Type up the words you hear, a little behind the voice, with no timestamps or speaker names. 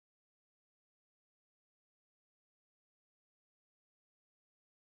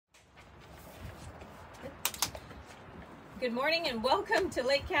Good morning and welcome to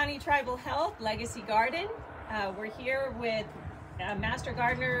Lake County Tribal Health Legacy Garden. We're here with Master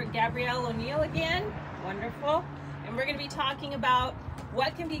Gardener Gabrielle O'Neill again. Wonderful. And we're going to be talking about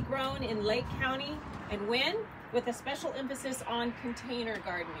what can be grown in Lake County and when, with a special emphasis on container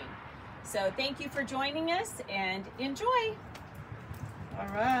gardening. So thank you for joining us and enjoy. All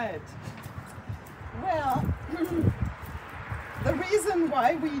right. Well, the reason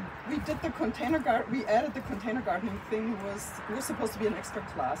why we did the container garden, we added the container gardening thing was it was supposed to be an extra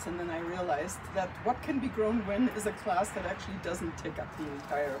class, and then I realized that what can be grown when is a class that actually doesn't take up the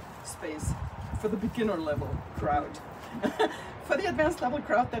entire space for the beginner level crowd. For the advanced level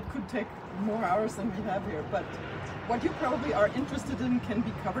crowd, that could take more hours than we have here, but what you probably are interested in can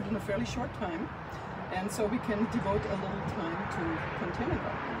be covered in a fairly short time, and so we can devote a little time to container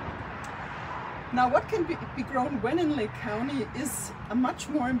gardening. Now, what can be grown when in Lake County is a much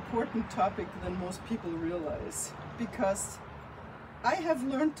more important topic than most people realize, because I have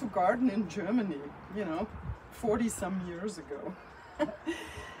learned to garden in Germany, 40 some years ago.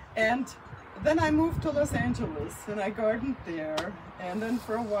 And then I moved to Los Angeles and I gardened there, and then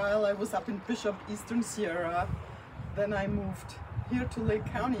for a while I was up in Bishop, Eastern Sierra. Then I moved here to Lake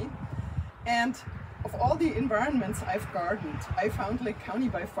County, and of all the environments I've gardened, I found Lake County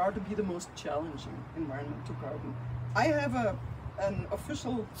by far to be the most challenging environment to garden. I have an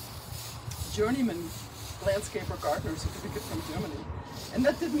official journeyman landscaper gardener certificate from Germany, and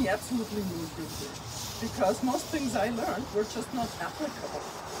that did me absolutely no good here, because most things I learned were just not applicable,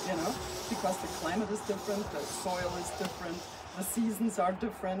 because the climate is different, the soil is different, the seasons are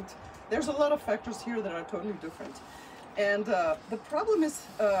different. There's a lot of factors here that are totally different. And the problem is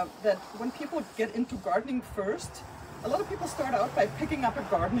that when people get into gardening get a lot of people start out by picking up a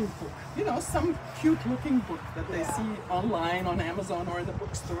gardening book, some cute looking book that they see online on Amazon or in the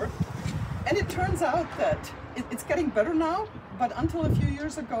bookstore. And it turns out that it's getting better now, but until a few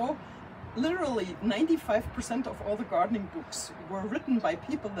years ago, literally 95% of all the gardening books were written by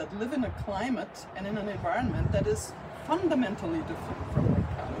people that live in a climate and in an environment that is fundamentally different from Lake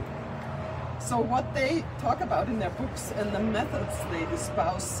County. So what they talk about in their books and the methods they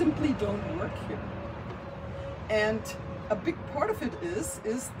espouse simply don't work here. And a big part of it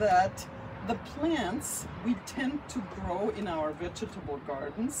is that the plants we tend to grow in our vegetable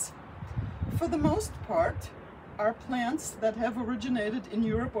gardens, for the most part, are plants that have originated in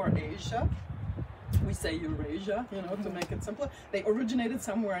Europe or Asia. We say Eurasia, to make it simpler. They originated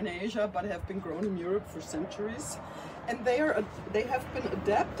somewhere in Asia, but have been grown in Europe for centuries. And they have been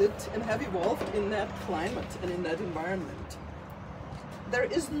adapted and have evolved in that climate and in that environment. There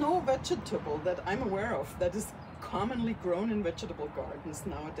is no vegetable that I'm aware of that is commonly grown in vegetable gardens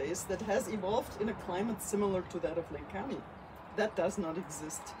nowadays that has evolved in a climate similar to that of Lake County. That does not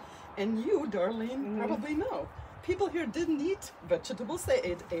exist. And you, Darlene, probably know. People here didn't eat vegetables. They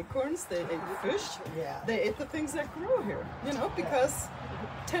ate acorns, they ate fish, they ate the things that grow here, because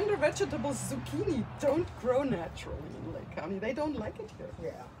tender vegetables, zucchini, don't grow naturally in Lake County. They don't like it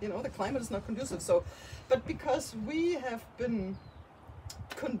here. The climate is not conducive. So, but because we have been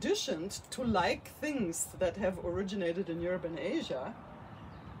conditioned to like things that have originated in Europe and Asia,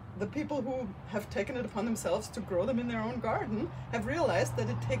 the people who have taken it upon themselves to grow them in their own garden have realized that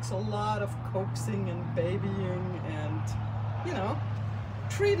it takes a lot of coaxing and babying and,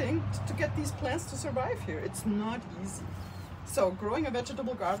 treating to get these plants to survive here. It's not easy. So growing a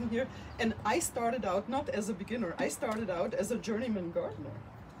vegetable garden here, and I started out not as a beginner, I started out as a journeyman gardener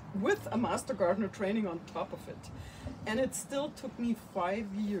with a master gardener training on top of it. And it still took me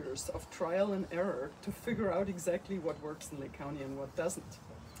 5 years of trial and error to figure out exactly what works in Lake County and what doesn't.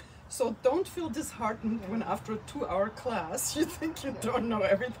 So don't feel disheartened when after a 2-hour class you think you don't know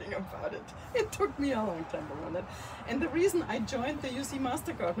everything about it. It took me a long time to learn that. And the reason I joined the UC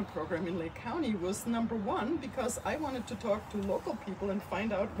Master Gardener program in Lake County was, number one, because I wanted to talk to local people and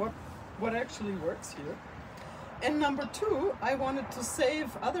find out what actually works here. And number two, I wanted to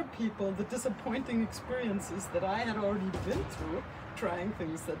save other people the disappointing experiences that I had already been through trying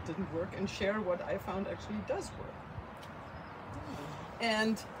things that didn't work, and share what I found actually does work.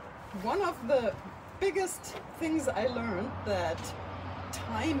 And one of the biggest things I learned, that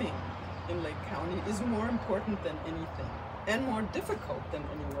timing in Lake County is more important than anything, and more difficult than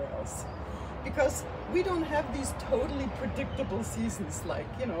anywhere else. Because we don't have these totally predictable seasons like,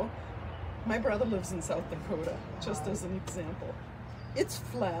 my brother lives in South Dakota, just as an example. It's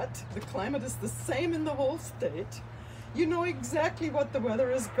flat, the climate is the same in the whole state. You know exactly what the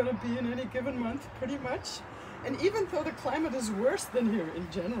weather is going to be in any given month, pretty much. And even though the climate is worse than here in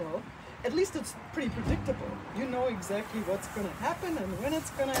general, at least it's pretty predictable. You know exactly what's going to happen and when it's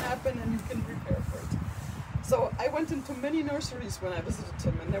going to happen, and you can prepare for it. So I went into many nurseries when I visited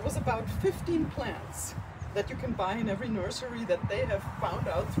him, and there was about 15 plants that you can buy in every nursery that they have found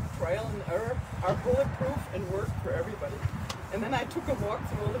out through trial and error are bulletproof and work for everybody. And then I took a walk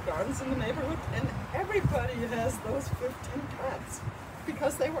through all the gardens in the neighborhood, and everybody has those 15 plants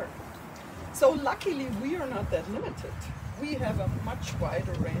because they work. So luckily we are not that limited. We have a much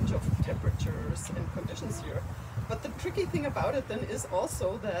wider range of temperatures and conditions here. But the tricky thing about it then is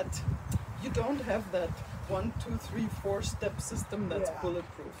also that you don't have that 1, 2, 3, 4 step system that's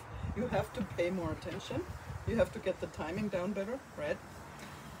bulletproof. You have to pay more attention. You have to get the timing down better, right?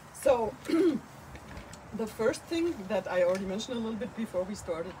 So the first thing that I already mentioned a little bit before we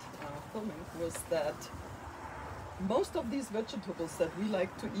started filming was that most of these vegetables that we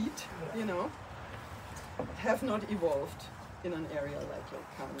like to eat, you know, have not evolved in an area like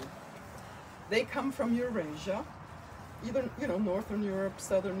Lake County. They come from Eurasia, either, you know, Northern Europe,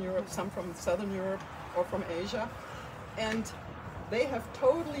 Southern Europe, some from Southern Europe or from Asia, and they have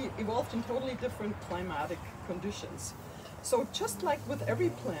totally evolved in totally different climatic conditions. So just like with every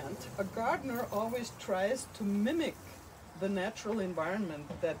plant, a gardener always tries to mimic the natural environment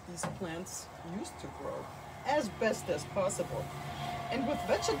that these plants used to grow as best as possible. And with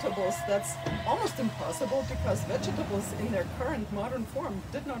vegetables, that's almost impossible because vegetables in their current modern form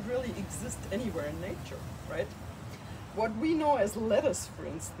did not really exist anywhere in nature, right? What we know as lettuce, for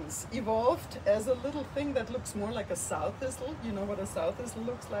instance, evolved as a little thing that looks more like a sow thistle. You know what a sow thistle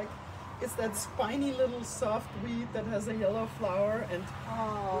looks like? It's that spiny little soft weed that has a yellow flower and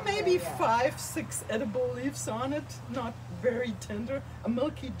maybe 5, 6 edible leaves on it, not very tender, a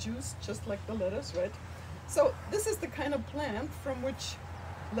milky juice just like the lettuce, right? So this is the kind of plant from which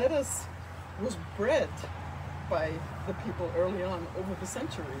lettuce was bred by the people early on over the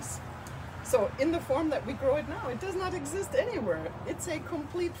centuries. So in the form that we grow it now, it does not exist anywhere. It's a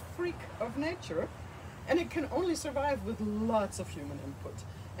complete freak of nature, and it can only survive with lots of human input.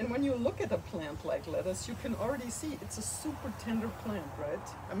 And when you look at a plant like lettuce, you can already see it's a super tender plant, right?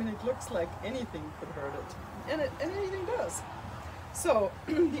 I mean, it looks like anything could hurt it, and anything does. So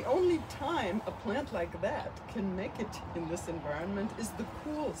the only time a plant like that can make it in this environment is the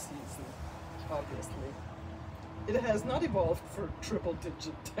cool season, obviously. It has not evolved for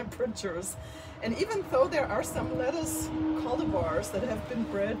triple-digit temperatures. And even though there are some lettuce cultivars that have been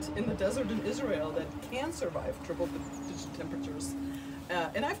bred in the desert in Israel that can survive triple-digit temperatures,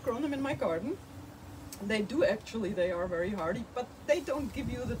 and I've grown them in my garden, they do actually, they are very hardy, but they don't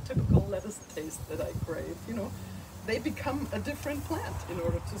give you the typical lettuce taste that I crave, you know. They become a different plant in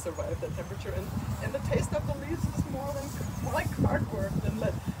order to survive that temperature, and the taste of the leaves is more like cardboard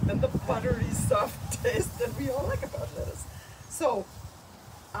than the buttery, soft taste that we all like about lettuce. So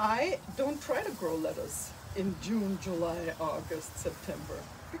I don't try to grow lettuce in June, July, August, September,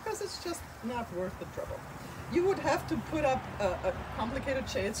 because it's just not worth the trouble. You would have to put up a complicated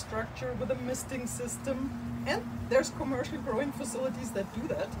shade structure with a misting system, and there's commercial growing facilities that do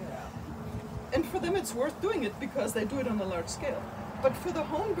that. And for them it's worth doing it because they do it on a large scale. But for the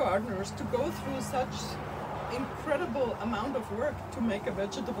home gardeners to go through such incredible amount of work to make a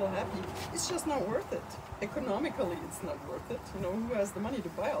vegetable happy, it's just not worth it. Economically, it's not worth it. You know, who has the money to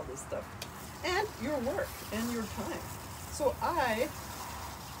buy all this stuff? And your work and your time. So I,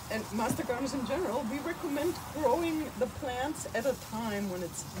 and master gardeners in general, we recommend growing the plants at a time when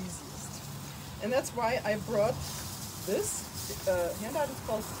it's easiest. And that's why I brought this handout. Is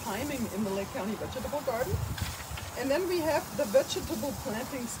called Timing in the Lake County Vegetable Garden. And then we have the vegetable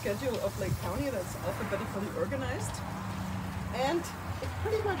planting schedule of Lake County that's alphabetically organized. And it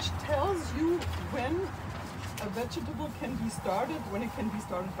pretty much tells you when a vegetable can be started, when it can be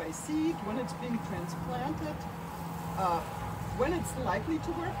started by seed, when it's being transplanted, when it's likely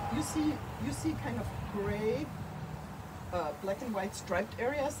to work. You see kind of gray, black and white striped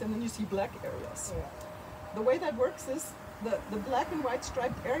areas, and then you see black areas. The way that works is the black and white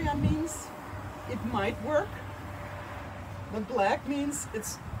striped area means it might work. The black means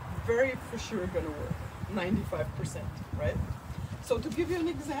it's very for sure going to work, 95%, right? So to give you an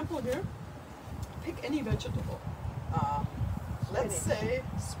example here, pick any vegetable. Let's say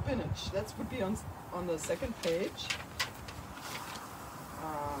spinach. That would be on the second page.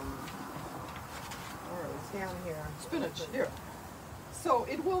 Down here. Spinach, here. So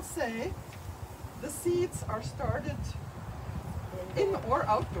it will say the seeds are started in or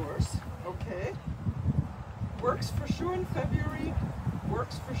outdoors, okay? Works for sure in February,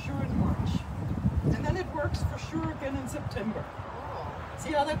 works for sure in March. And then it works for sure again in September.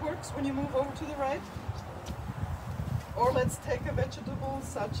 See how that works when you move over to the right? Or let's take a vegetable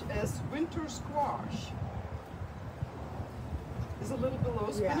such as winter squash. Is a little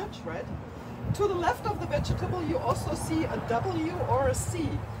below spinach, right? To the left of the vegetable, you also see a W or a C.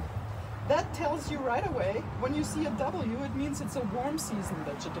 That tells you right away, when you see a W, it means it's a warm season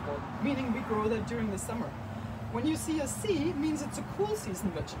vegetable, meaning we grow that during the summer. When you see a C, it means it's a cool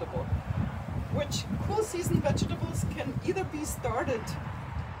season vegetable, which cool season vegetables can either be started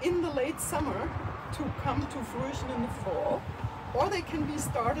in the late summer to come to fruition in the fall, or they can be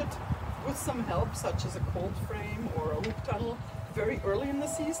started with some help, such as a cold frame or a hoop tunnel, very early in the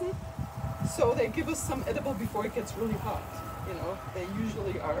season. So they give us some edible before it gets really hot. You know, they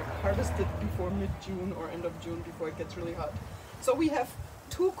usually are harvested before mid-June or end of June before it gets really hot. So we have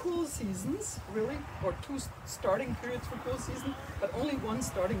 2 cool seasons, really, or 2 starting periods for cool season, but only 1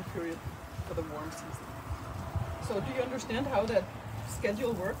 starting period for the warm season. So do you understand how that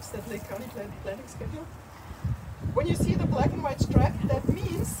schedule works, that Lake County planting schedule? When you see the black and white stripe, that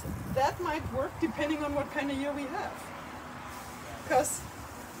means that might work depending on what kind of year we have. Because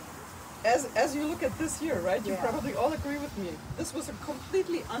as you look at this year, right, you probably all agree with me, this was a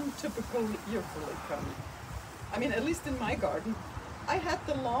completely untypical year for Lake County. I mean, at least in my garden, I had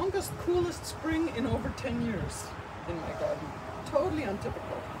the longest, coolest spring in over 10 years in my garden. Totally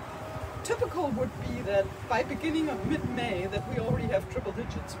untypical. Typical would be that by beginning of mid-May that we already have triple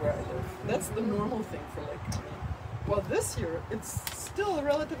digits where I live. That's the normal thing for Lake County. Well, this year, it's still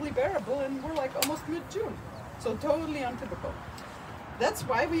relatively bearable and we're like almost mid-June. So totally untypical. That's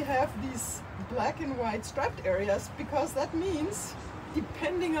why we have these black and white striped areas, because that means,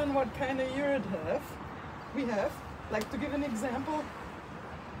 depending on what kind of year we have, like to give an example,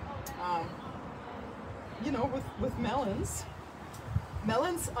 you know, with melons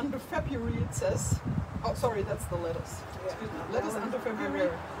under February it says, oh sorry, that's the lettuce. Excuse me. Lettuce under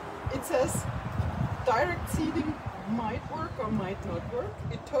February, it says direct seeding might work or might not work.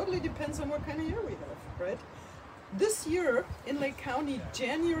 It totally depends on what kind of year we have, right? This year in Lake County,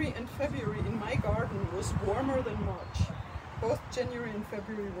 January and February in my garden was warmer than March. Both January and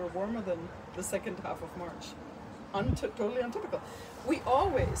February were warmer than the second half of March. Totally untypical. We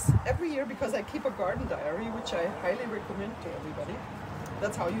always, every year, because I keep a garden diary, which I highly recommend to everybody.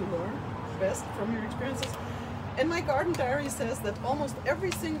 That's how you learn best from your experiences. And my garden diary says that almost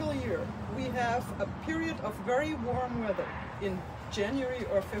every single year we have a period of very warm weather in January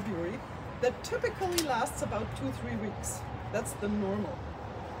or February that typically lasts about 2-3 weeks. That's the normal.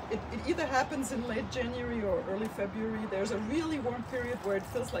 It either happens in late January or early February. There's a really warm period where it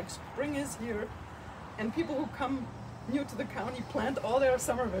feels like spring is here, and people who come new to the county plant all their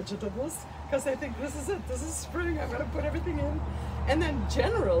summer vegetables because they think this is it, this is spring, I'm gonna put everything in. And then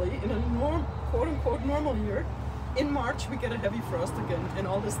generally in a quote-unquote normal year, in March we get a heavy frost again and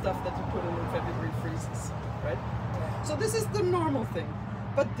all the stuff that you put in February freezes, right? So this is the normal thing.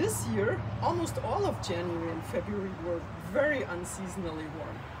 But this year, almost all of January and February were very unseasonally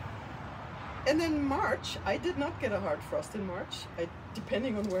warm. And then March, I did not get a hard frost in March.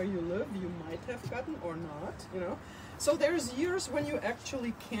 Depending on where you live, you might have gotten or not, you know. So there's years when you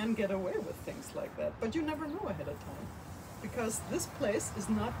actually can get away with things like that, but you never know ahead of time. Because this place is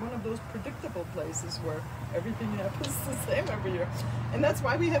not one of those predictable places where everything happens the same every year. And that's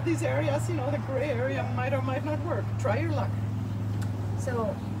why we have these areas, you know, the gray area might or might not work. Try your luck.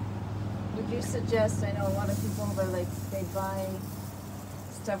 So, would you suggest, I know a lot of people, they buy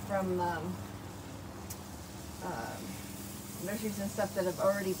stuff from nurseries and stuff that have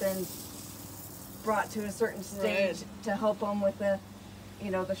already been brought to a certain stage to help them with the, you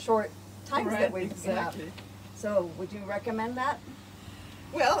know, the short times that we have. So, would you recommend that?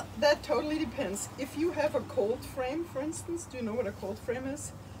 Well, that totally depends. If you have a cold frame, for instance, do you know what a cold frame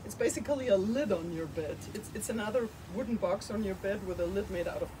is? It's basically a lid on your bed. It's another wooden box on your bed with a lid made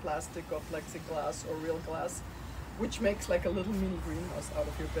out of plastic or plexiglass or real glass, which makes like a little mini greenhouse out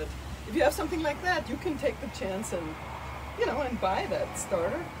of your bed. If you have something like that, you can take the chance and, you know, and buy that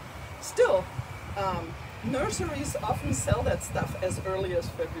starter. Still, nurseries often sell that stuff as early as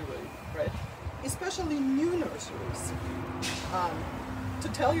February, right? Especially new nurseries. To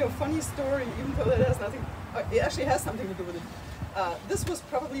tell you a funny story, even though that has nothing, it actually has something to do with it. This was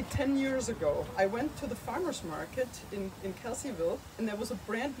probably 10 years ago. I went to the farmer's market in Kelseyville, and there was a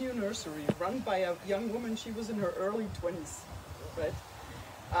brand new nursery run by a young woman. She was in her early 20s, right?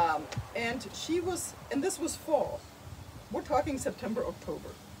 And this was fall. We're talking September, October.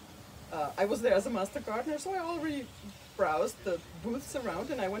 I was there as a master gardener, so I already browsed the booths around,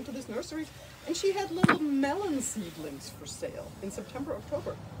 and I went to this nursery, and she had little melon seedlings for sale in September,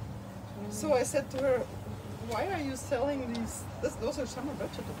 October. So I said to her, why are you selling these? Those are summer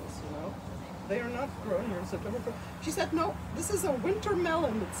vegetables, you know. They are not grown here in September. She said, no, this is a winter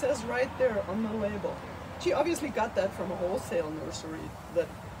melon. It says right there on the label. She obviously got that from a wholesale nursery that,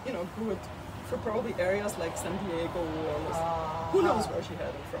 you know, grew it for probably areas like San Diego or who knows where she had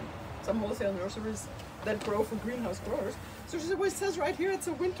it from. Some wholesale nurseries that grow for greenhouse growers. So she said, well, it says right here it's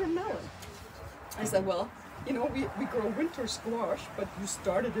a winter melon. I said, well, you know, we grow winter squash, but you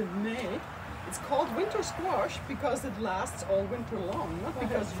started in May. It's called winter squash because it lasts all winter long, not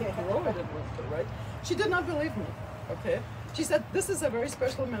because you grow it in winter, right? She did not believe me, okay? She said, this is a very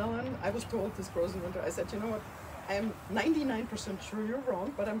special melon. I was told this grows in winter. I said, you know what? I am 99% sure you're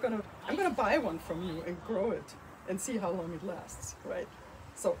wrong, but I'm gonna buy one from you and grow it and see how long it lasts, right?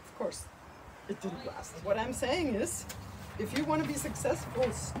 So, of course, it didn't last. What I'm saying is, if you want to be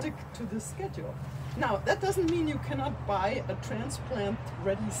successful, stick to the schedule. Now, that doesn't mean you cannot buy a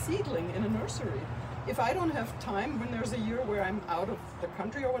transplant-ready seedling in a nursery. If I don't have time, when there's a year where I'm out of the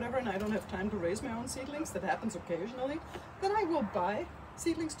country or whatever, and I don't have time to raise my own seedlings, that happens occasionally, then I will buy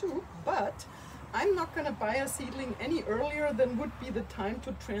seedlings too, but I'm not going to buy a seedling any earlier than would be the time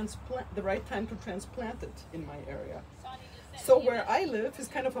to transplant, the right time to transplant it in my area. So where I live is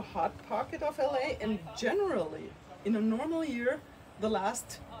kind of a hot pocket of LA, and generally, in a normal year, the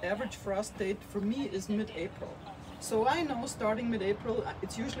last average frost date for me is mid-April. So I know starting mid-April,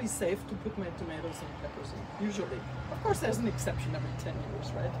 it's usually safe to put my tomatoes and peppers in, usually. Of course, there's an exception every 10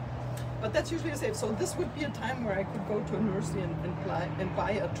 years, right? But that's usually safe. So this would be a time where I could go to a nursery and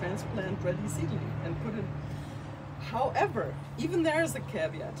buy a transplant-ready seedling and put it. However, even there is a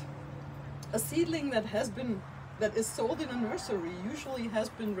caveat. A seedling that is sold in a nursery usually has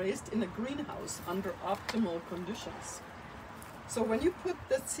been raised in a greenhouse under optimal conditions. So when you put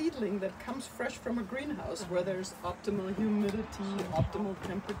that seedling that comes fresh from a greenhouse where there's optimal humidity, optimal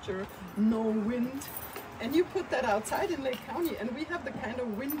temperature, no wind, and you put that outside in Lake County, and we have the kind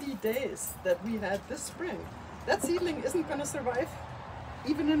of windy days that we had this spring, that seedling isn't going to survive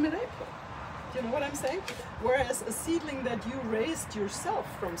even in mid-April. Do you know what I'm saying? Whereas a seedling that you raised yourself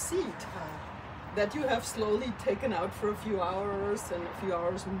from seed, that you have slowly taken out for a few hours and a few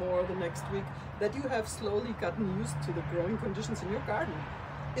hours more the next week, that you have slowly gotten used to the growing conditions in your garden,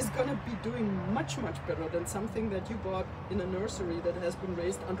 is going to be doing much, much better than something that you bought in a nursery that has been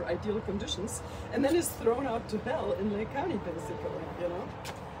raised under ideal conditions and then is thrown out to hell in Lake County, basically, you know?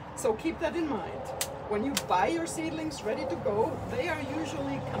 So keep that in mind. When you buy your seedlings ready to go, they are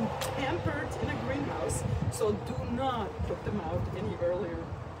usually pampered in a greenhouse, so do not put them out any earlier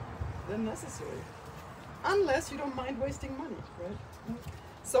than necessary, unless you don't mind wasting money, right?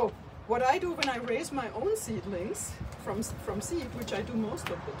 So what I do when I raise my own seedlings from seed, which I do most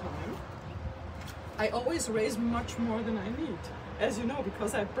of the time, I always raise much more than I need, as you know,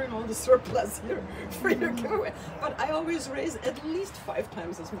 because I bring all the surplus here for you to give away. But I always raise at least 5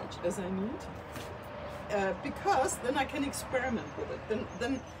 times as much as I need, because then I can experiment with it.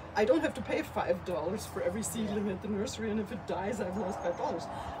 Then I don't have to pay $5 for every seedling at the nursery, and if it dies, I've lost $5.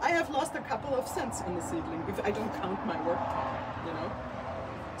 I have lost a couple of cents on the seedling if I don't count my work time, you know.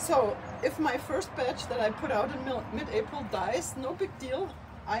 So if my first batch that I put out in mid-April dies, no big deal.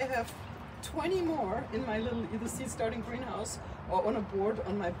 I have 20 more in my little either seed starting greenhouse or on a board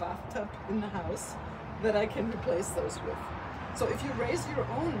on my bathtub in the house that I can replace those with. So if you raise your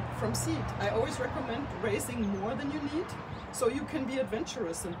own from seed, I always recommend raising more than you need, so you can be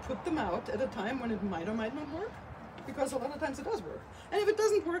adventurous and put them out at a time when it might or might not work, because a lot of times it does work. And if it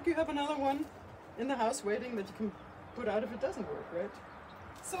doesn't work, you have another one in the house waiting that you can put out if it doesn't work, right?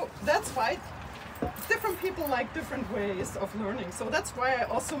 So that's why different people like different ways of learning. So that's why I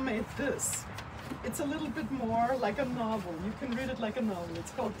also made this. It's a little bit more like a novel. You can read it like a novel.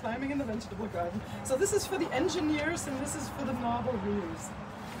 It's called Climbing in the Vegetable Garden. So this is for the engineers and this is for the novel readers.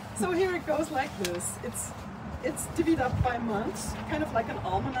 So here it goes like this. It's divided up by months, kind of like an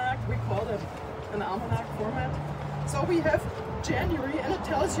almanac. We call it an almanac format. So we have January, and it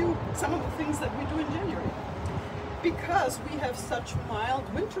tells you some of the things that we do in January. Because we have such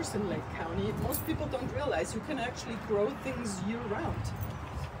mild winters in Lake County, most people don't realize you can actually grow things year-round.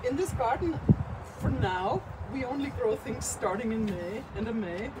 In this garden, for now, we only grow things starting in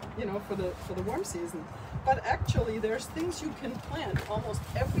May, you know, for the warm season. But actually, there's things you can plant almost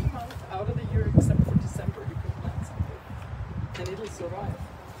every month out of the year except for December. You can plant something, and it'll survive.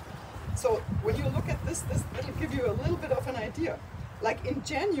 So when you look at this, it'll give you a little bit of an idea. Like in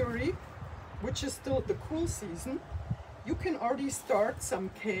January, which is still the cool season, you can already start some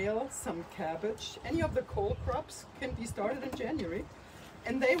kale, some cabbage. Any of the cole crops can be started in January,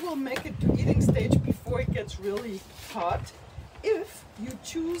 and they will make it to eating stage before it gets really hot if you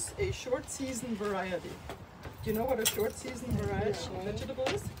choose a short season variety. Do you know what a short season variety vegetable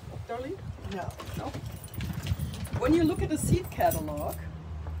is, Darlene? No. No? When you look at a seed catalog,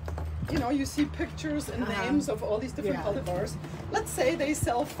 you know, you see pictures and names of all these different cultivars. Let's say they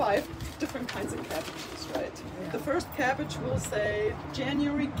sell 5 different kinds of cabbages, right? The first cabbage will say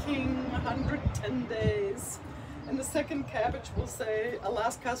January King, 110 days. And the second cabbage will say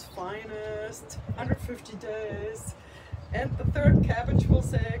Alaska's Finest, 150 days. And the third cabbage will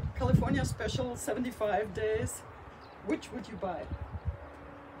say California Special, 75 days. Which would you buy?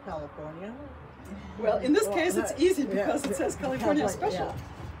 California. Well, in this case, it's easy because it says California Special.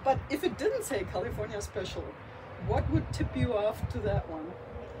 But if it didn't say California Special, what would tip you off to that one?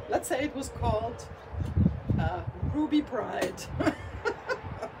 Let's say it was called Ruby Pride.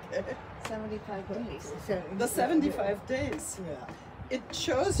 Okay. 75 days. The 75 days. Yeah. It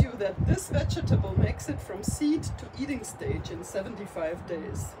shows you that this vegetable makes it from seed to eating stage in 75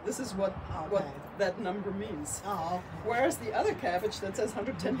 days. This is what that number means. Oh, okay. Whereas the other cabbage that says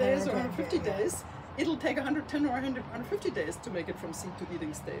 110 days or 150 days, it'll take 110 or 150 days to make it from seed to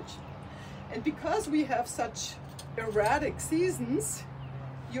eating stage. And because we have such erratic seasons,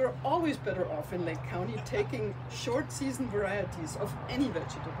 you're always better off in Lake County taking short season varieties of any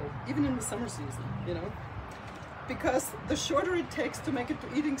vegetable, even in the summer season, you know? Because the shorter it takes to make it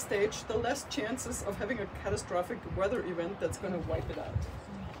to eating stage, the less chances of having a catastrophic weather event that's going to wipe it out.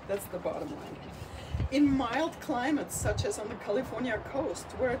 That's the bottom line. In mild climates, such as on the California coast,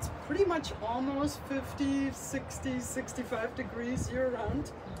 where it's pretty much almost 50, 60, 65 degrees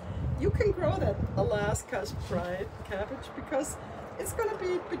year-round, you can grow that Alaska's Pride cabbage because it's going to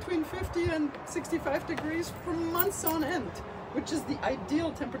be between 50 and 65 degrees for months on end, which is the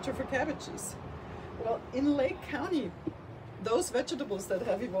ideal temperature for cabbages. Well, in Lake County, those vegetables that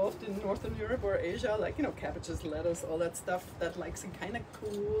have evolved in Northern Europe or Asia, like, you know, cabbages, lettuce, all that stuff that likes it kind of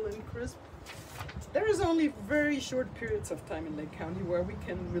cool and crisp, there is only very short periods of time in Lake County where we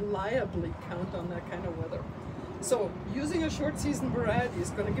can reliably count on that kind of weather. So using a short season variety is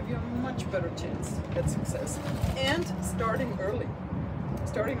going to give you a much better chance at success. And starting early.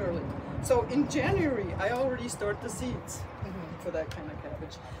 Starting early. So in January, I already start the seeds for that kind of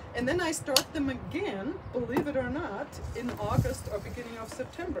cabbage. And then I start them again, believe it or not, in August or beginning of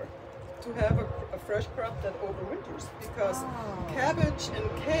September to have a fresh crop that overwinters, because cabbage and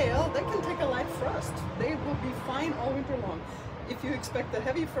kale, they can take a light frost. They will be fine all winter long. If you expect a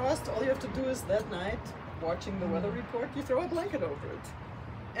heavy frost, all you have to do is that night, watching the weather report, you throw a blanket over it.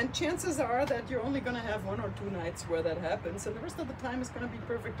 And chances are that you're only going to have 1 or 2 nights where that happens, and the rest of the time is going to be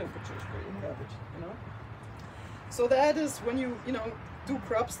perfect temperatures for your cabbage, you know? So that is when you do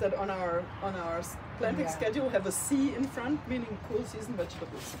crops that on our planting schedule have a C in front, meaning cool season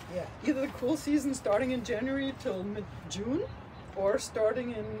vegetables. Yeah. Either the cool season starting in January till mid-June, or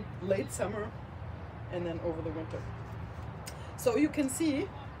starting in late summer and then over the winter. So you can see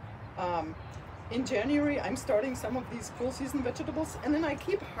in January I'm starting some of these cool season vegetables, and then I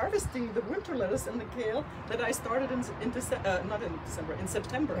keep harvesting the winter lettuce and the kale that I started in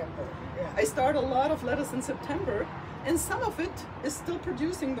September. Yeah. I start a lot of lettuce in September, and some of it is still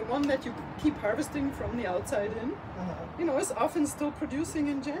producing. The one that you keep harvesting from the outside in, you know, is often still producing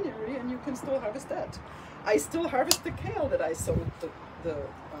in January, and you can still harvest that. I still harvest the kale that I sowed the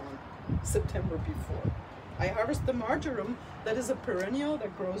September before. I harvest the marjoram that is a perennial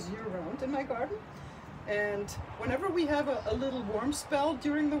that grows year-round in my garden. And whenever we have a little warm spell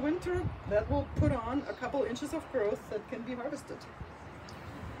during the winter, that will put on a couple inches of growth that can be harvested.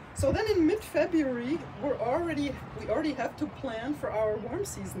 So then in mid-February, we already have to plan for our warm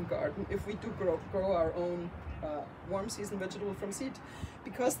season garden if we do grow our own warm season vegetable from seed,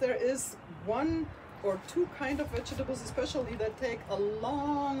 because there is 1 or 2 kind of vegetables especially that take a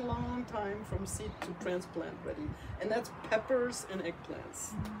long time from seed to transplant ready, and that's peppers and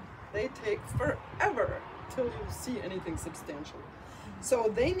eggplants. They take forever till you see anything substantial.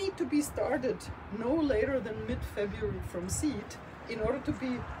 So they need to be started no later than mid-February from seed in order to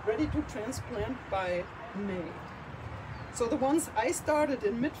be ready to transplant by May. So the ones I started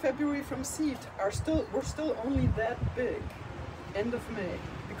in mid-February from seed were still only that big end of May,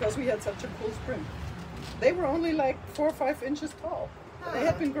 because we had such a cool spring. They were only like 4 or 5 inches tall. They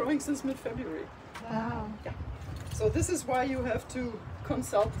had been growing since mid-February. Wow. Yeah. So this is why you have to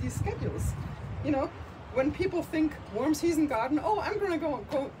consult these schedules. You know, when people think warm season garden, oh, I'm gonna go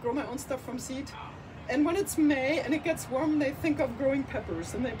grow my own stuff from seed. And when it's May and it gets warm, they think of growing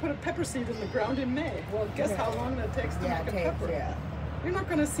peppers, and they put a pepper seed in the ground in May. Well, guess how long that takes to make a pepper? Yeah. You're not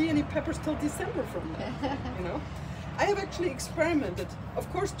gonna see any peppers till December from that, you know? I have actually experimented. Of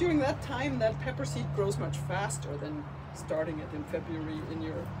course, during that time, that pepper seed grows much faster than starting it in February in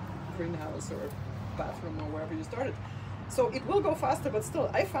your greenhouse or bathroom or wherever you started. So it will go faster, but still,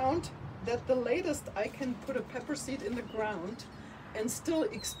 I found that the latest I can put a pepper seed in the ground and still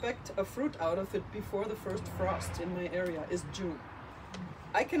expect a fruit out of it before the first frost in my area is June.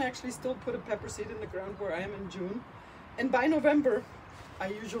 I can actually still put a pepper seed in the ground where I am in June, and by November I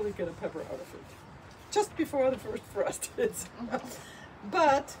usually get a pepper out of it, just before the first frost hits.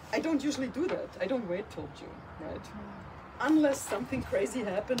 But I don't usually do that. I don't wait till June, right? Unless something crazy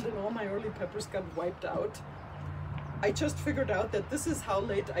happened and all my early peppers got wiped out. I just figured out that this is how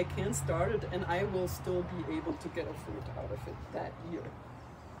late I can start it, and I will still be able to get a fruit out of it that year.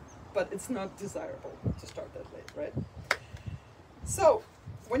 But it's not desirable to start that late, right? So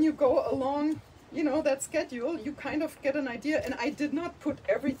when you go along, you know, that schedule, you kind of get an idea. And I did not put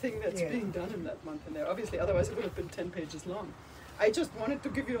everything that's being done in that month in there. Obviously, otherwise it would have been 10 pages long. I just wanted to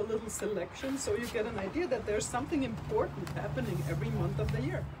give you a little selection so you get an idea that there's something important happening every month of the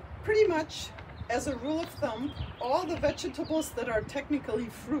year. Pretty much, as a rule of thumb, all the vegetables that are technically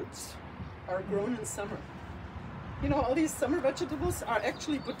fruits are grown in summer. You know, all these summer vegetables are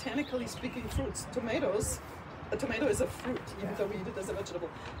actually, botanically speaking, fruits. Tomatoes, a tomato is a fruit, even though we eat it as a vegetable.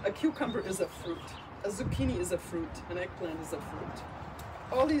 A cucumber is a fruit. A zucchini is a fruit. An eggplant is a fruit.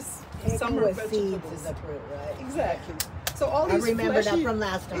 All these summer vegetables. Seeds is a fruit, right? Exactly. So all these I remember fleshy, that from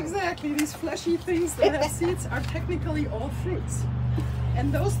last time. Exactly, these fleshy things that have seeds are technically all fruits.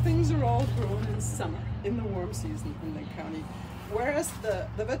 And those things are all grown in summer, in the warm season in Lake County. Whereas the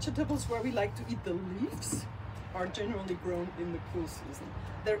vegetables where we like to eat the leaves are generally grown in the cool season.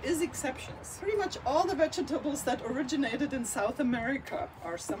 There is exceptions. Pretty much all the vegetables that originated in South America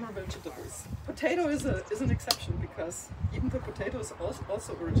are summer vegetables. Potato is an exception, because even though potatoes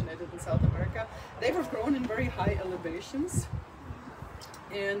also originated in South America, they were grown in very high elevations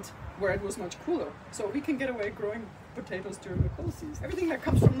and where it was much cooler. So we can get away growing potatoes during the cool season. Everything that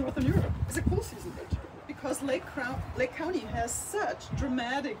comes from Northern Europe is a cool season vegetable, because Lake County has such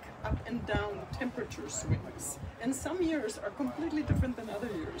dramatic up and down temperature swings. And some years are completely different than other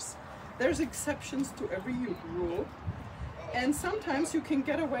years. There's exceptions to every rule. And sometimes you can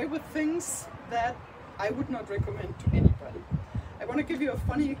get away with things that I would not recommend to anybody. I want to give you a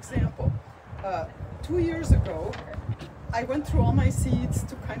funny example. 2 years ago, I went through all my seeds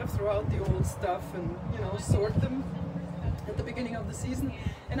to kind of throw out the old stuff and, you know, sort them at the beginning of the season,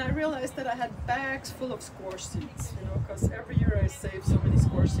 and I realized that I had bags full of squash seeds, you know, because every year I save so many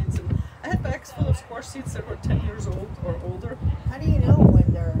squash seeds, and I had bags full of squash seeds that were 10 years old or older. How do you know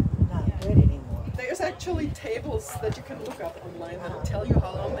when they're not good anymore? There's actually tables that you can look up online that'll tell you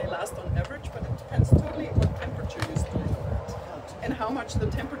how long they last on average, but it depends totally what temperature you store them at and how much the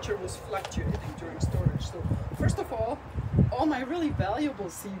temperature was fluctuating during storage. So first of all my really valuable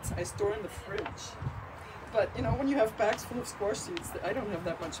seeds I store in the fridge. But you know, when you have bags full of squash seeds, I don't have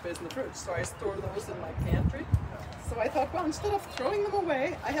that much space in the fridge, so I store those in my pantry. So I thought, well, instead of throwing them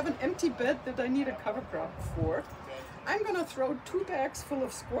away, I have an empty bed that I need a cover crop for. I'm gonna throw 2 bags full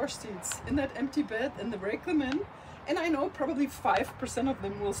of squash seeds in that empty bed and rake them in, and I know probably 5% of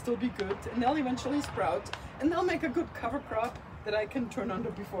them will still be good, and they'll eventually sprout, and they'll make a good cover crop that I can turn under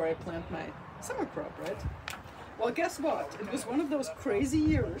before I plant my summer crop, right? Well, guess what? It was one of those crazy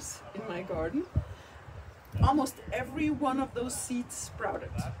years in my garden. Almost every one of those seeds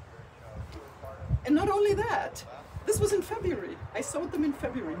sprouted. And not only that, this was in February. I sowed them in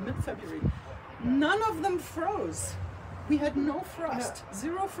February, mid-February. None of them froze. We had no frost,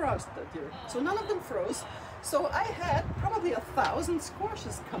 0 frost that year. So none of them froze. So I had probably 1,000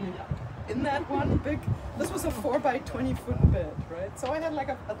 squashes coming up in that one big, this was a 4 by 20 foot bed, right? So I had like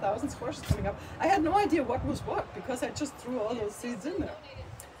 1,000 squashes coming up. I had no idea what was what, because I just threw all those seeds in there.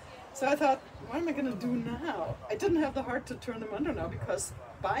 So I thought, what am I going to do now? I didn't have the heart to turn them under now, because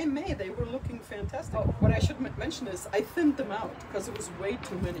by May they were looking fantastic. Oh, what I should mention is I thinned them out because it was way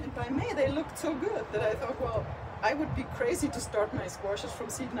too many. And by May they looked so good that I thought, well, I would be crazy to start my squashes from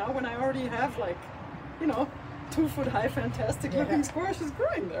seed now when I already have, like, you know, 2 foot high fantastic looking squashes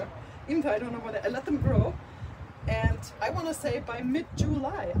growing there. Even though I don't know what I let them grow. And I want to say by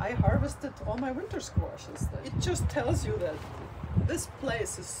mid-July I harvested all my winter squashes. It just tells you that this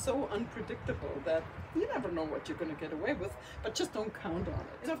place is so unpredictable that you never know what you're going to get away with, but just don't count on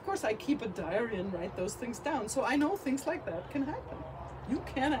it. And of course I keep a diary and write those things down, so I know things like that can happen. You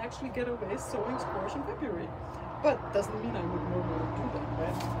can actually get away sowing squash in February, but doesn't mean I would normally do that,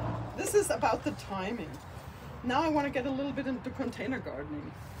 right? This is about the timing. Now I want to get a little bit into container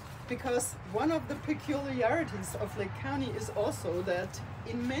gardening, because one of the peculiarities of Lake County is also that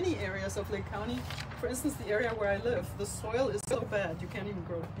in many areas of Lake County, for instance the area where I live, the soil is so bad you can't even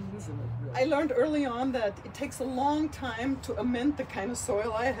grow beans in it, really. I learned early on that it takes a long time to amend the kind of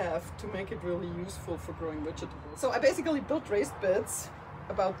soil I have to make it really useful for growing vegetables. So I basically built raised beds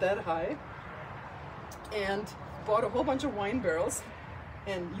about that high, and bought a whole bunch of wine barrels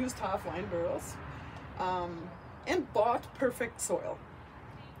and used half wine barrels, and bought perfect soil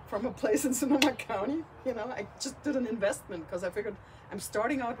from a place in Sonoma County. You know, I just did an investment because I figured I'm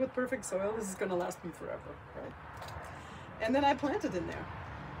starting out with perfect soil. This is going to last me forever, right? And then I planted in there.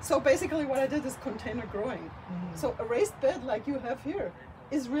 So basically what I did is container growing. So a raised bed like you have here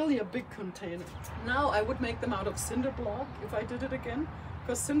is really a big container. Now I would make them out of cinder block if I did it again,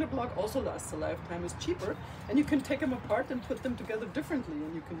 because cinder block also lasts a lifetime, is cheaper, and you can take them apart and put them together differently,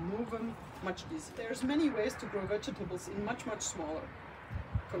 and you can move them much easier. There's many ways to grow vegetables in much, much smaller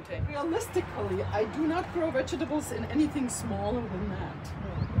containers. Realistically, I do not grow vegetables in anything smaller than that.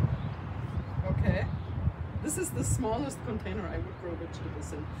 Okay? This is the smallest container I would grow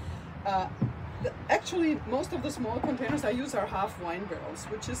vegetables in. Actually, most of the small containers I use are half wine barrels,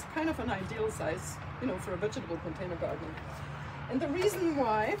 which is kind of an ideal size, you know, for a vegetable container gardening. And the reason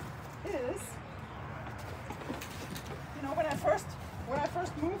why is, you know, when I first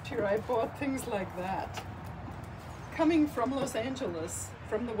moved here, I bought things like that. Coming from Los Angeles,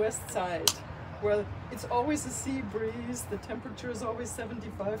 from the west side, where it's always a sea breeze, the temperature is always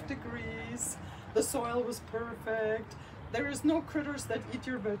 75 degrees, the soil was perfect, there is no critters that eat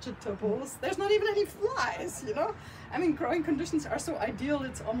your vegetables, there's not even any flies, you know? I mean, growing conditions are so ideal,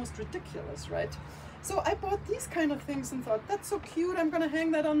 it's almost ridiculous, right? So I bought these kind of things and thought, that's so cute, I'm gonna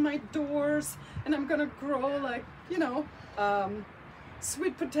hang that on my doors, and I'm gonna grow like, you know,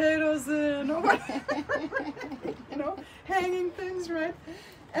 sweet potatoes in, or you know, hanging things, right?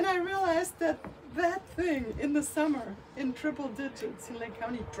 And I realized that that thing in the summer in triple digits in Lake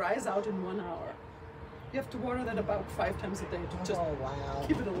County dries out in 1 hour. You have to water that about 5 times a day to just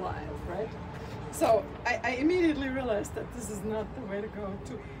keep it alive, right? So I immediately realized that this is not the way to go.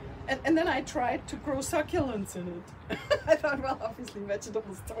 And then I tried to grow succulents in it. I thought, well, obviously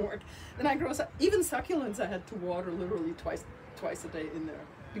vegetables don't work. Then I grow, even succulents I had to water literally twice a day in there,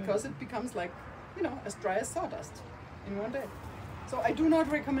 because it becomes like, you know, as dry as sawdust in 1 day. So I do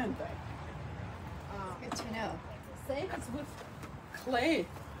not recommend that. Good to know. Same as with clay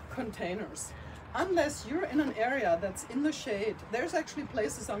containers. Unless you're in an area that's in the shade, there's actually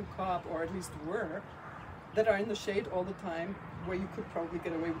places on Cobb, or at least were, that are in the shade all the time, where you could probably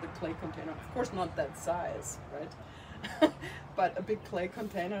get away with a clay container. Of course not that size, right? But a big clay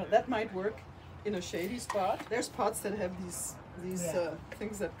container, that might work in a shady spot. There's pots that have these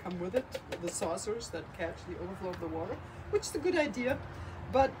things that come with it, the saucers that catch the overflow of the water, which is a good idea,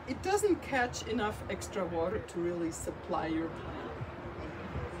 but it doesn't catch enough extra water to really supply your plant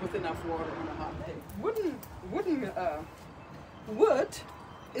with enough water on a hot day. Wood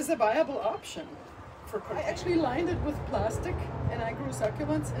is a viable option for I actually lined it with plastic, and I grew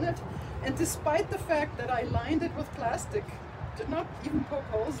succulents in it, and despite the fact that I lined it with plastic, did not even poke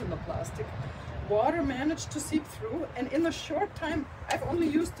holes in the plastic, water managed to seep through, and in the short time, I've only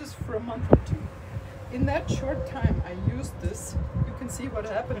used this for a month or 2. In that short time I used this, you can see what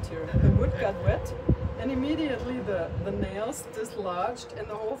happened here. The wood got wet, and immediately the nails dislodged, and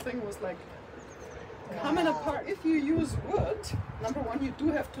the whole thing was like coming apart. If you use wood, number one, you do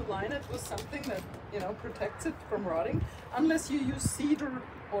have to line it with something that, you know, protects it from rotting, unless you use cedar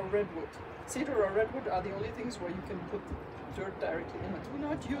or redwood. Cedar or redwood are the only things where you can put dirt directly in it. Do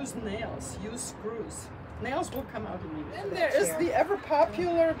not use nails, use screws. Nails will come out immediately. Then there is the ever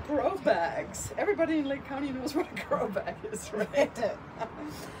popular grow bags. Everybody in Lake County knows what a grow bag is, right?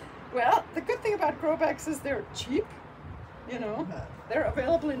 Well, the good thing about grow bags is they're cheap, you know. They're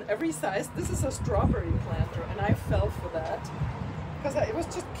available in every size. This is a strawberry planter, and I fell for that because it was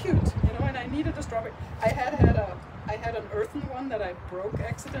just cute, you know, and I needed a strawberry. I had an earthen one that I broke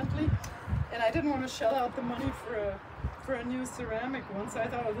accidentally, and I didn't want to shell out the money for a new ceramic one, so I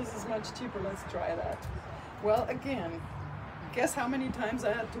thought, oh, this is much cheaper, let's try that. Well, again, guess how many times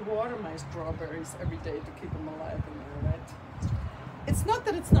I had to water my strawberries every day to keep them alive in there, right? It's not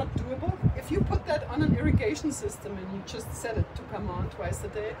that it's not doable. If you put that on an irrigation system and you just set it to come on twice a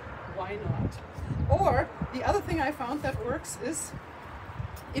day, why not? Or the other thing I found that works is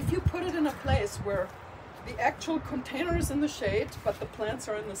if you put it in a place where the actual container is in the shade, but the plants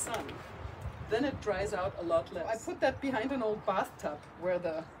are in the sun, then it dries out a lot less. I put that behind an old bathtub where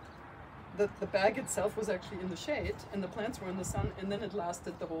the bag itself was actually in the shade and the plants were in the sun, and then it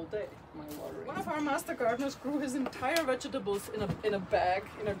lasted the whole day, my watering. One of our master gardeners grew his entire vegetables in a bag,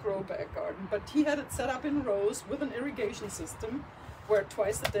 in a grow bag garden, but he had it set up in rows with an irrigation system where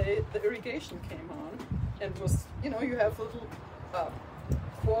twice a day the irrigation came on, and was, you know, you have a little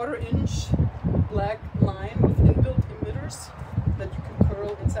 1/4-inch black line with inbuilt emitters that you can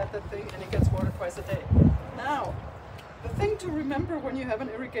curl inside that thing, and it gets water twice a day. Now, the thing to remember when you have an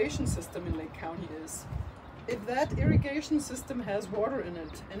irrigation system in Lake County is if that irrigation system has water in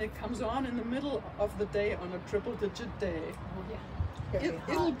it and it comes on in the middle of the day on a triple-digit day,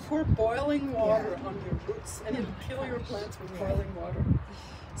 it'll pour boiling water on your roots and it'll kill your plants with boiling water.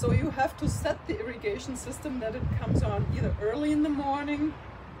 So you have to set the irrigation system that it comes on either early in the morning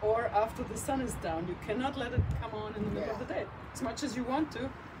or after the sun is down. You cannot let it come on in the middle of the day. As much as you want to,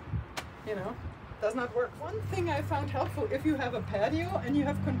 you know, does not work. One thing I found helpful, if you have a patio and you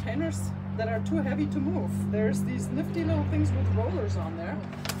have containers that are too heavy to move, there's these nifty little things with rollers on there.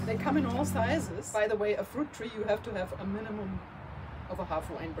 They come in all sizes. By the way, a fruit tree, you have to have a minimum of a half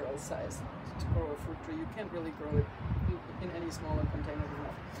wine barrel size to grow a fruit tree. You can't really grow it in any smaller container than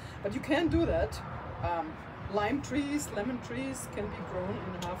that. But you can do that. Lime trees, lemon trees can be grown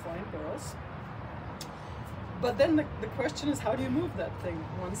in half wine barrels. But then the question is, how do you move that thing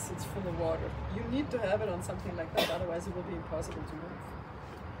once it's full of water? You need to have it on something like that, otherwise it will be impossible to move.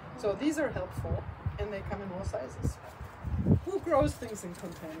 So these are helpful, and they come in all sizes. Who grows things in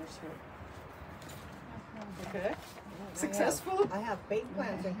containers here? Okay. Successful? I have fake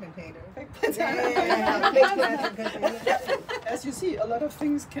plants in containers. As you see, a lot of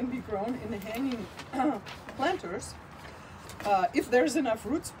things can be grown in the hanging planters if there's enough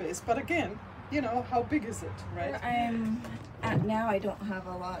root space. But again, you know, how big is it, right? Where I'm at now, I don't have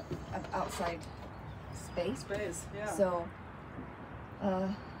a lot of outside space. Yeah. So,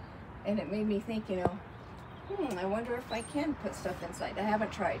 and it made me think, you know, I wonder if I can put stuff inside. I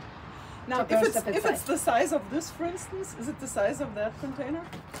haven't tried. Now, if it's the size of this, for instance, is it the size of that container?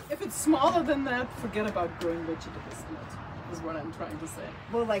 If it's smaller than that, forget about growing vegetables in it, is what I'm trying to say.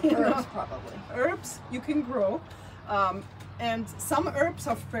 Well, like herbs, probably. Herbs you can grow, and some herbs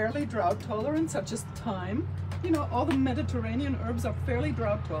are fairly drought tolerant, such as thyme. You know, all the Mediterranean herbs are fairly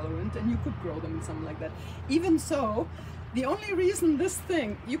drought tolerant, and you could grow them in something like that. Even so, the only reason this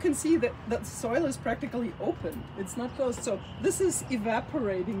thing, you can see that the soil is practically open. It's not closed. So this is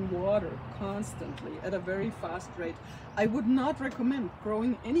evaporating water constantly at a very fast rate. I would not recommend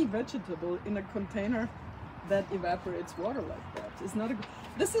growing any vegetable in a container that evaporates water like that. It's not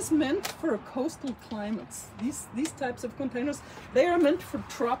this is meant for coastal climates. These types of containers, they are meant for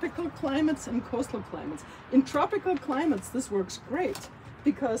tropical climates and coastal climates. In tropical climates, this works great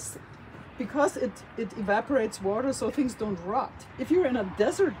because it evaporates water so things don't rot. If you're in a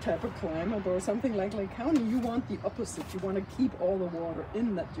desert type of climate or something like Lake County, you want the opposite. You want to keep all the water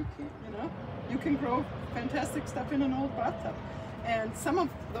in that you can, you know? You can grow fantastic stuff in an old bathtub. And some of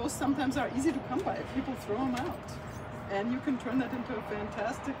those sometimes are easy to come by. People throw them out. And you can turn that into a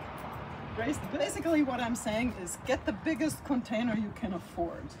fantastic raised bed. Basically what I'm saying is get the biggest container you can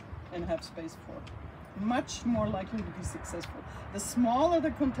afford and have space for. Much more likely to be successful. The smaller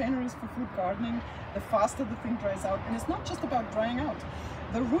the container is for fruit gardening, the faster the thing dries out. And it's not just about drying out.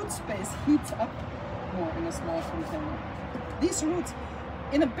 The root space heats up more in a small container. These roots,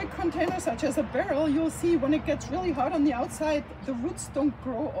 in a big container such as a barrel, you'll see when it gets really hot on the outside, the roots don't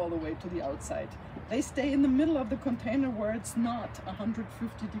grow all the way to the outside. They stay in the middle of the container where it's not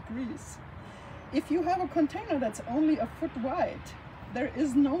 150 degrees. If you have a container that's only a foot wide, there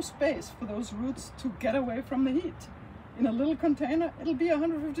is no space for those roots to get away from the heat. In a little container, it'll be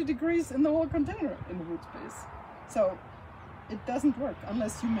 150 degrees in the whole container in the root space. So it doesn't work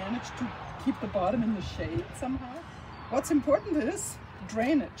unless you manage to keep the bottom in the shade somehow. What's important is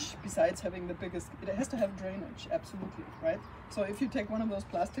drainage. Besides having the biggest, it has to have drainage, absolutely, right? So if you take one of those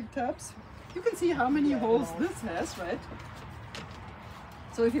plastic taps, you can see how many holes this has, right?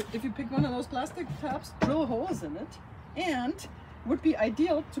 So if you pick one of those plastic taps, drill holes in it, and would be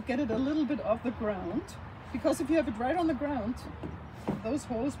ideal to get it a little bit off the ground, because if you have it right on the ground, those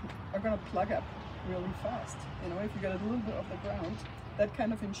holes are going to plug up really fast. You know, if you get it a little bit off the ground, that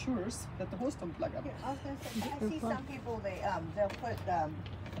kind of ensures that the holes don't plug up. I was gonna say, I see some people, they'll put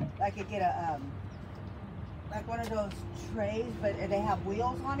like you get a like one of those trays, but they have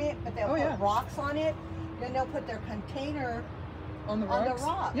wheels on it, but they'll put rocks on it. Then they'll put their container on the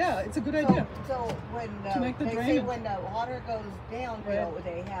rocks. Yeah, it's a good idea. So when to make the they drainage. say when the water goes down,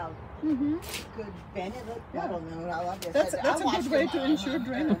 they have good bend. I don't know. I guess that's a good way to ensure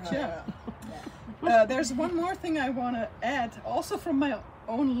drainage. There's one more thing I want to add, also from my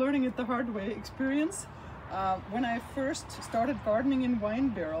own learning it the hard way experience. When I first started gardening in wine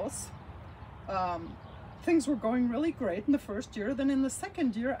barrels, things were going really great in the first year. Then in the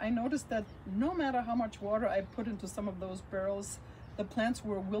second year, I noticed that no matter how much water I put into some of those barrels, the plants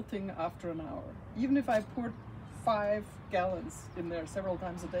were wilting after an hour, even if I poured 5 gallons in there several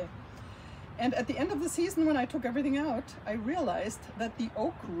times a day. And at the end of the season, when I took everything out, I realized that the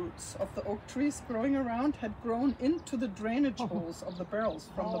oak roots of the oak trees growing around had grown into the drainage holes of the barrels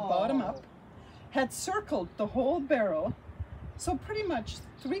from the bottom up. had circled the whole barrel. So pretty much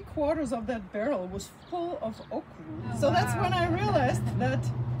 3/4 of that barrel was full of oak roots. Oh, so that's wow. when I realized that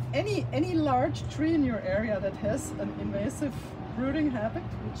any large tree in your area that has an invasive rooting habit,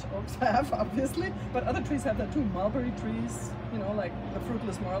 which oaks have obviously, but other trees have that too. Mulberry trees, you know, like the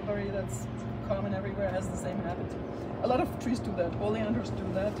fruitless mulberry that's common everywhere, has the same habit. A lot of trees do that. Oleanders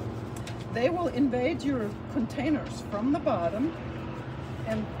do that. They will invade your containers from the bottom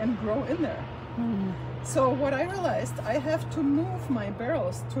and grow in there. So what I realized, I have to move my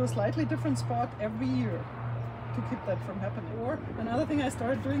barrels to a slightly different spot every year to keep that from happening. Or another thing I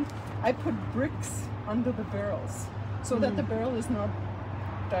started doing, I put bricks under the barrels so that the barrel is not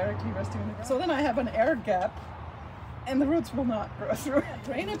directly resting on the ground. So then I have an air gap and the roots will not grow through.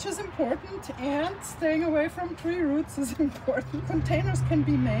 Drainage is important and staying away from tree roots is important. Containers can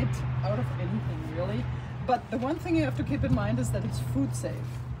be made out of anything really, but the one thing you have to keep in mind is that it's food safe.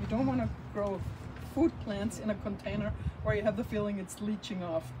 You don't want to grow food plants in a container where you have the feeling it's leaching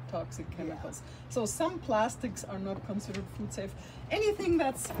off toxic chemicals. So some plastics are not considered food safe. Anything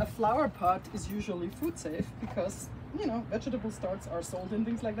that's a flower pot is usually food safe because, you know, vegetable starts are sold in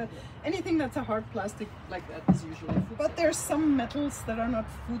things like that. Anything that's a hard plastic like that is usually food safe. But there's some metals that are not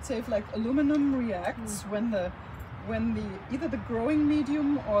food safe, like aluminum reacts when either the growing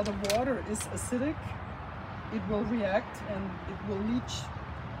medium or the water is acidic. It will react and it will leach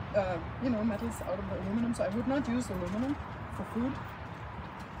you know, metals out of the aluminum, so I would not use aluminum for food.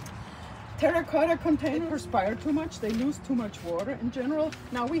 Terracotta containers perspire too much, they lose too much water in general.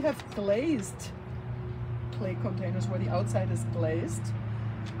 Now we have glazed clay containers where the outside is glazed.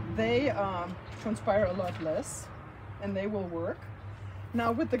 They transpire a lot less and they will work.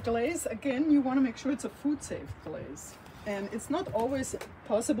 Now with the glaze, again, you want to make sure it's a food safe glaze. And it's not always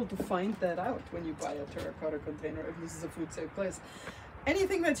possible to find that out when you buy a terracotta container if this is a food safe glaze.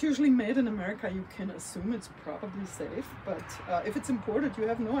 Anything that's usually made in America, you can assume it's probably safe, but if it's imported, you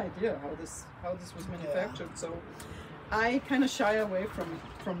have no idea how this was manufactured. So I kind of shy away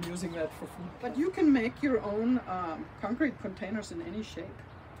from using that for food. But you can make your own concrete containers in any shape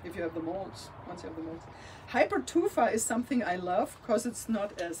if you have the molds. Once you have the molds, hypertufa is something I love because it's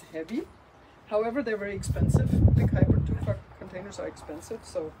not as heavy. However, they're very expensive. Big hypertufa containers are expensive,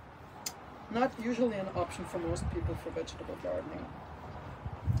 so not usually an option for most people for vegetable gardening.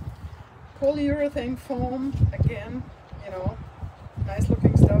 Polyurethane foam, again, you know, nice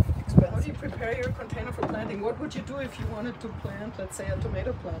looking stuff, expensive. How do you prepare your container for planting? What would you do if you wanted to plant, let's say, a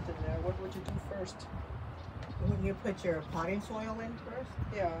tomato plant in there? What would you do first? When you put your potting soil in first?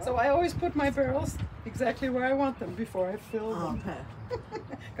 Yeah. So I always put my barrels exactly where I want them before I fill them. Okay.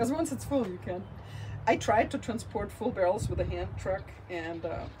 Because once it's full, you can. I tried to transport full barrels with a hand truck and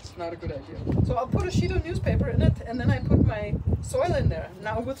it's not a good idea. So I'll put a sheet of newspaper in it and then I put my soil in there.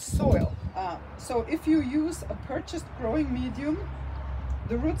 Now with soil. So if you use a purchased growing medium,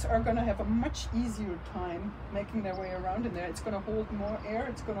 the roots are going to have a much easier time making their way around in there. It's going to hold more air,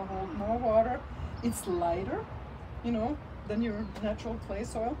 it's going to hold more water. It's lighter, you know, than your natural clay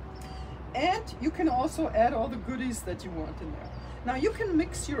soil. And you can also add all the goodies that you want in there. Now you can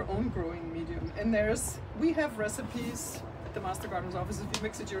mix your own growing medium, and we have recipes at the Master Gardener's office if you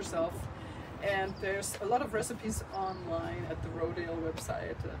mix it yourself, and there's a lot of recipes online at the Rodale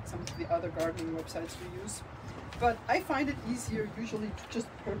website, some of the other gardening websites we use. But I find it easier usually to just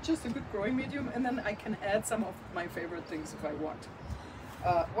purchase a good growing medium, and then I can add some of my favorite things if I want.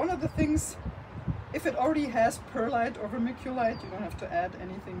 One of the things, if it already has perlite or vermiculite, you don't have to add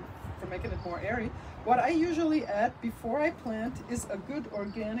anything for making it more airy. What I usually add before I plant is a good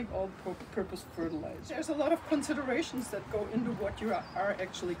organic all-purpose fertilizer. There's a lot of considerations that go into what you are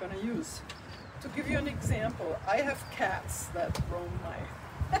actually going to use. To give you an example, I have cats that roam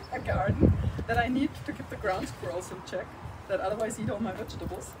my garden that I need to keep the ground squirrels in check, that otherwise eat all my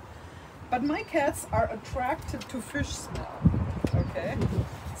vegetables. But my cats are attracted to fish smell, okay?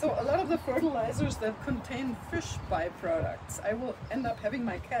 So a lot of the fertilizers that contain fish byproducts, I will end up having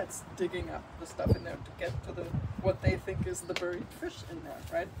my cats digging up the stuff in there to get to what they think is the buried fish in there,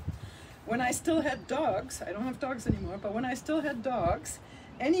 right? When I still had dogs, I don't have dogs anymore, but when I still had dogs,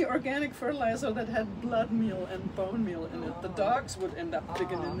 any organic fertilizer that had blood meal and bone meal in it, the dogs would end up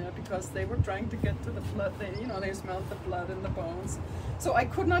digging in there because they were trying to get to the blood. They smelled the blood in the bones. So I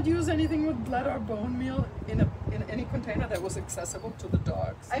could not use anything with blood or bone meal in any container that was accessible to the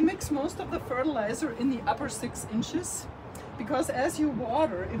dogs. I mix most of the fertilizer in the upper 6 inches because as you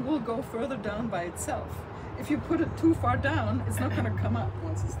water, it will go further down by itself. If you put it too far down, it's not going to come up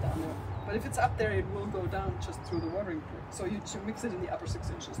once it's down there. But if it's up there, it will go down just through the watering pool. So you should mix it in the upper 6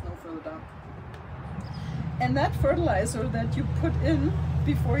 inches, no further down. And that fertilizer that you put in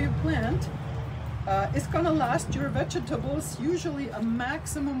before you plant It's gonna last your vegetables usually a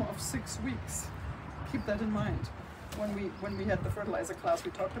maximum of 6 weeks. Keep that in mind. When we had the fertilizer class,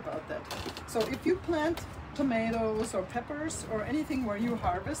 we talked about that. So if you plant tomatoes or peppers or anything where you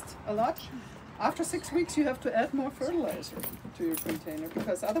harvest a lot, after 6 weeks you have to add more fertilizer to your container,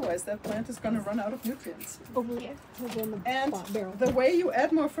 because otherwise that plant is going to run out of nutrients. And the way you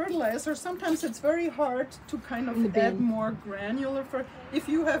add more fertilizer, sometimes it's very hard to kind of add more granular if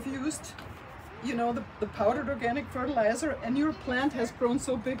you have used, you know, the powdered organic fertilizer and your plant has grown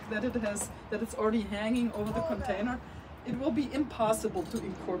so big that it's already hanging over the container, it will be impossible to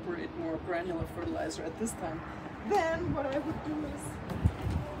incorporate more granular fertilizer at this time. Then what I would do is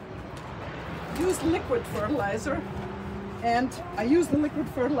use liquid fertilizer, and I use the liquid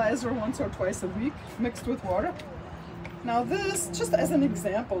fertilizer once or twice a week mixed with water. Now this, just as an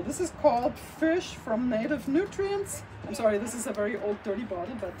example, this is called Fish from Native Nutrients. I'm sorry, this is a very old dirty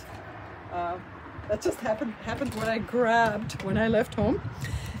bottle, but that just happened what I grabbed when I left home.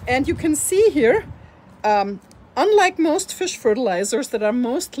 And you can see here, unlike most fish fertilizers that are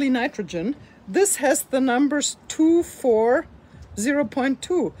mostly nitrogen, this has the numbers 2, 4,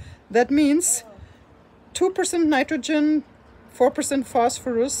 0.2. That means 2% nitrogen, 4%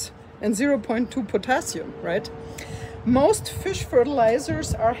 phosphorus, and 0.2 potassium, right? Most fish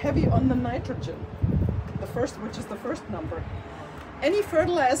fertilizers are heavy on the nitrogen, which is the first number. Any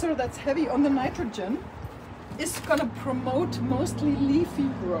fertilizer that's heavy on the nitrogen is going to promote mostly leafy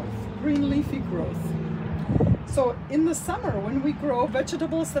growth, green leafy growth. So in the summer, when we grow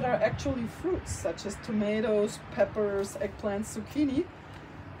vegetables that are actually fruits, such as tomatoes, peppers, eggplants, zucchini,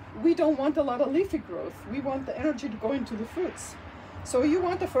 we don't want a lot of leafy growth. We want the energy to go into the fruits. So you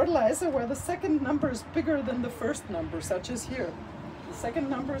want a fertilizer where the second number is bigger than the first number, such as here. The second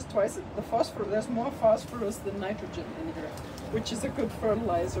number is twice the phosphorus. There's more phosphorus than nitrogen in here, which is a good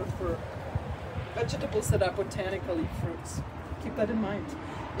fertilizer for vegetables that are botanically fruits. Keep that in mind.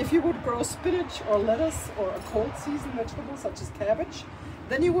 If you would grow spinach or lettuce or a cold season vegetable such as cabbage,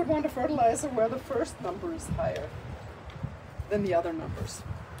 then you would want a fertilizer where the first number is higher than the other numbers.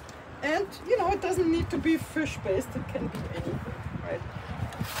 And, you know, it doesn't need to be fish-based, it can be anything, right?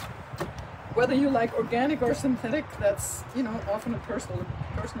 Whether you like organic or synthetic, that's, you know, often a personal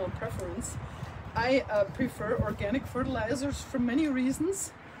preference. I prefer organic fertilizers for many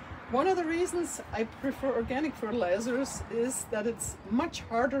reasons. One of the reasons I prefer organic fertilizers is that it's much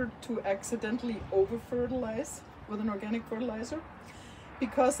harder to accidentally over-fertilize with an organic fertilizer,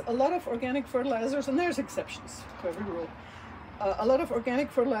 because a lot of organic fertilizers, and there's exceptions to every rule, a lot of organic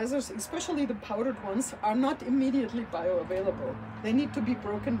fertilizers, especially the powdered ones, are not immediately bioavailable. They need to be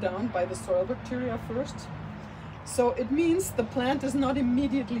broken down by the soil bacteria first. So it means the plant is not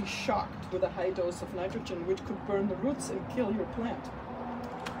immediately shocked with a high dose of nitrogen, which could burn the roots and kill your plant.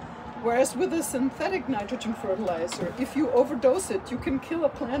 Whereas with a synthetic nitrogen fertilizer, if you overdose it, you can kill a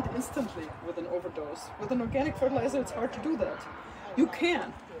plant instantly with an overdose. With an organic fertilizer, it's hard to do that. You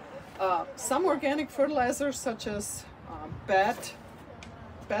can. Some organic fertilizers, such as bat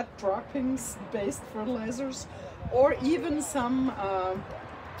droppings based fertilizers, or even some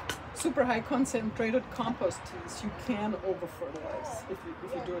super high concentrated compost teas, you can over fertilize if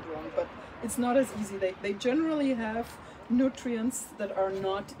you do it wrong, but it's not as easy. They generally have nutrients that are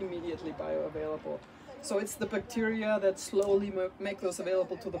not immediately bioavailable, so it's the bacteria that slowly make those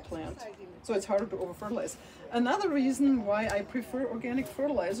available to the plant, so it's harder to over fertilize. Another reason why I prefer organic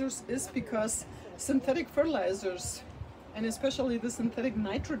fertilizers is because synthetic fertilizers, and especially the synthetic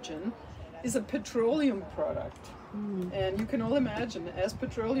nitrogen, is a petroleum product. And you can all imagine, as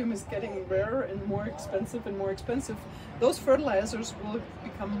petroleum is getting rarer and more expensive, those fertilizers will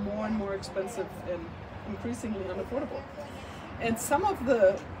become more and more expensive and increasingly unaffordable. And some of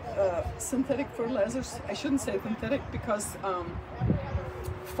the synthetic fertilizers, I shouldn't say synthetic, because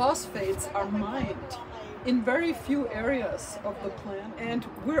phosphates are mined in very few areas of the plant, and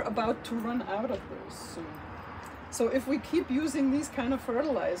we're about to run out of those soon. So if we keep using these kind of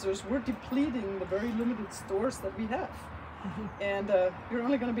fertilizers, we're depleting the very limited stores that we have. And you're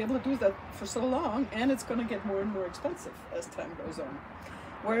only going to be able to do that for so long, and it's going to get more and more expensive as time goes on.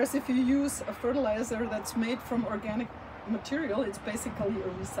 Whereas if you use a fertilizer that's made from organic material, it's basically a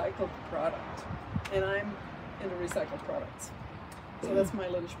recycled product. And I'm into recycled products. So that's my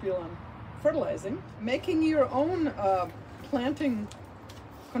little spiel on fertilizing. Making your own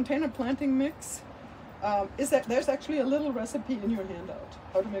container planting mix, there's actually a little recipe in your handout,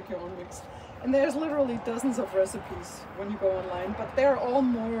 how to make your own mix. And there's literally dozens of recipes when you go online, but they're all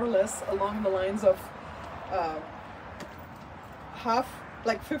more or less along the lines of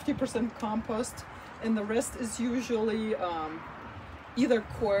like 50% compost, and the rest is usually either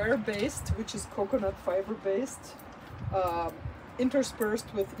coir based, which is coconut fiber based,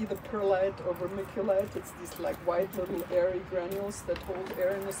 interspersed with either perlite or vermiculite. It's these like white little airy granules that hold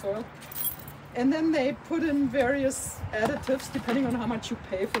air in the soil. And then they put in various additives depending on how much you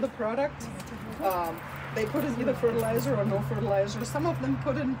pay for the product. They put in either fertilizer or no fertilizer. Some of them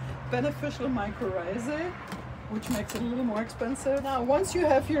put in beneficial mycorrhizae, which makes it a little more expensive. Now, once you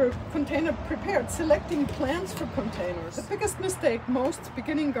have your container prepared, selecting plants for containers. The biggest mistake most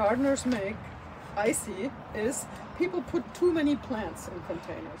beginning gardeners make, I see, is people put too many plants in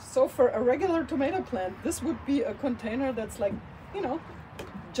containers. So for a regular tomato plant, this would be a container that's like, you know,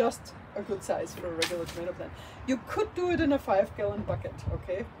 just a good size for a regular tomato plant. You could do it in a 5-gallon bucket,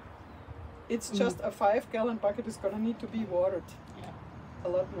 okay? It's just a 5-gallon bucket is gonna need to be watered a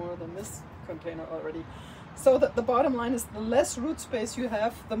lot more than this container already. So that the bottom line is the less root space you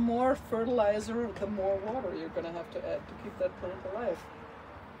have, the more fertilizer, the more water you're gonna have to add to keep that plant alive.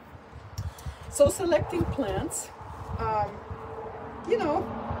 So selecting plants, you know,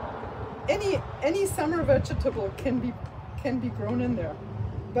 any summer vegetable can be grown in there.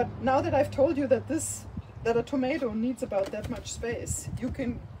 But now that I've told you that a tomato needs about that much space, you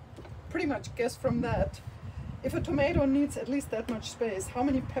can pretty much guess from that, if a tomato needs at least that much space, how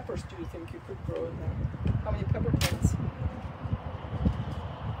many peppers do you think you could grow in there? How many pepper plants?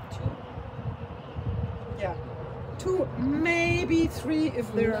 2. Yeah, 2, maybe 3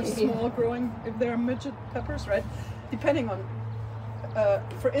 if they're small growing, if they're midget peppers, right? Depending on,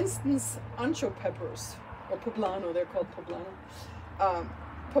 for instance, ancho peppers, or poblano, they're called poblano.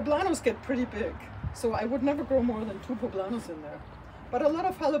 Poblanos get pretty big, so I would never grow more than 2 poblanos in there. But a lot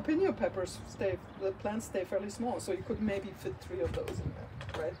of jalapeno peppers the plants stay fairly small, so you could maybe fit 3 of those in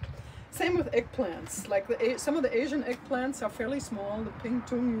there, right? Same with eggplants. Like some of the Asian eggplants are fairly small. The ping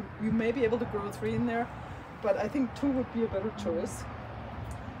tung, you may be able to grow 3 in there, but I think 2 would be a better choice.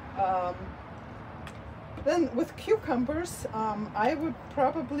 Then with cucumbers, I would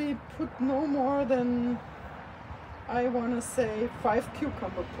probably put no more than, I want to say, 5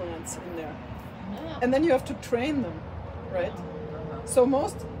 cucumber plants in there. And then you have to train them, right? So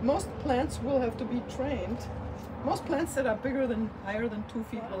most plants will have to be trained. Most plants that are higher than 2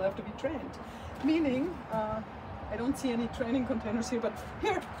 feet will have to be trained. Meaning, I don't see any training containers here, but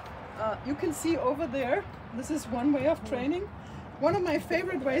here, you can see over there, this is one way of training. One of my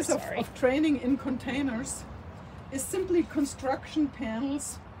favorite ways of training in containers is simply construction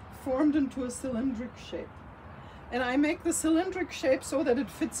panels formed into a cylindric shape. And I make the cylindric shape so that it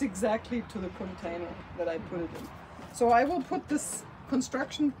fits exactly to the container that I put it in. So I will put this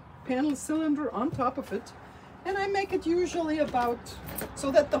construction panel cylinder on top of it, and I make it usually about,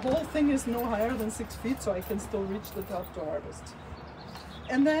 so that the whole thing is no higher than 6 feet, so I can still reach the top to harvest.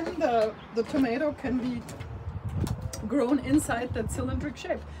 And then the tomato can be grown inside that cylindric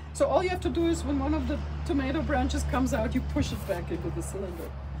shape. So all you have to do is when one of the tomato branches comes out, you push it back into the cylinder.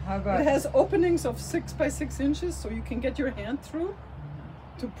 It has openings of 6 by 6 inches, so you can get your hand through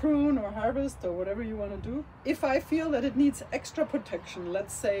to prune or harvest or whatever you want to do. If I feel that it needs extra protection,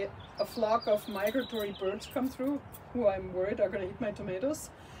 let's say a flock of migratory birds come through who I'm worried are going to eat my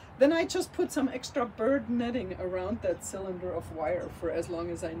tomatoes, then I just put some extra bird netting around that cylinder of wire for as long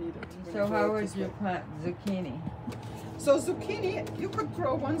as I need it. So how would you plant zucchini? So zucchini, you could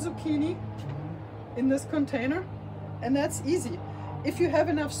grow 1 zucchini in this container, and that's easy. If you have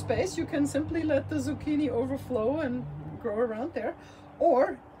enough space, you can simply let the zucchini overflow and grow around there.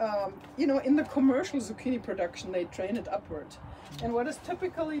 Or, you know, in the commercial zucchini production, they train it upward. And what is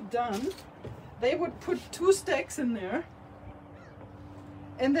typically done, they would put 2 stakes in there,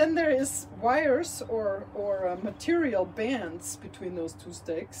 and then there is wires or material bands between those 2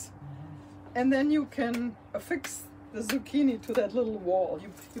 stakes. And then you can affix the zucchini to that little wall.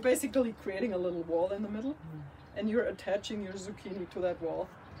 You're basically creating a little wall in the middle, and you're attaching your zucchini to that wall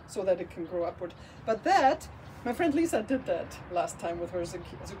so that it can grow upward. But that, my friend Lisa did that last time with her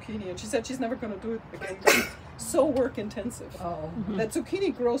zucchini, and she said she's never going to do it again because it's so work intensive. That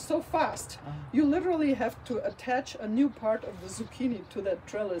zucchini grows so fast. You literally have to attach a new part of the zucchini to that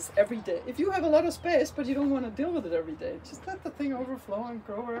trellis every day. If you have a lot of space but you don't want to deal with it every day, just let the thing overflow and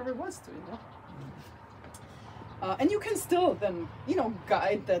grow wherever it wants to, you know. And you can still then, you know,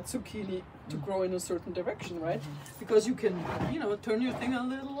 guide that zucchini to grow in a certain direction, right? Because you can, you know, turn your thing a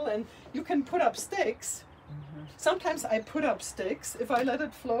little, and you can put up stakes. Sometimes I put up stakes if I let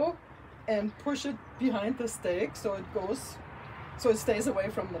it flow and push it behind the stake so it goes, so it stays away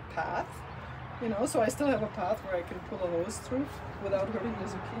from the path, you know, so I still have a path where I can pull a hose through without hurting the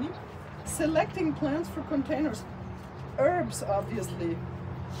zucchini. Selecting plants for containers. Herbs, obviously.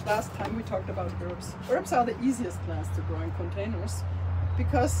 Last time we talked about herbs. Herbs are the easiest plants to grow in containers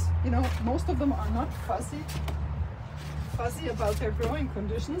because, you know, most of them are not fuzzy about their growing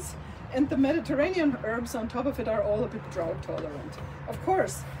conditions. And the Mediterranean herbs on top of it are all a bit drought tolerant. Of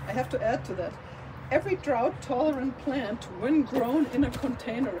course, I have to add to that, every drought tolerant plant, when grown in a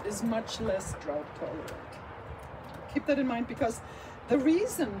container, is much less drought tolerant. Keep that in mind, because the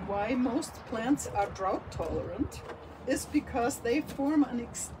reason why most plants are drought tolerant is because they form an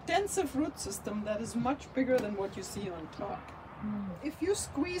extensive root system that is much bigger than what you see on top. If you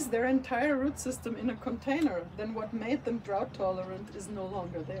squeeze their entire root system in a container, then what made them drought tolerant is no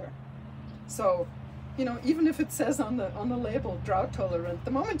longer there. So, you know, even if it says on the label drought tolerant,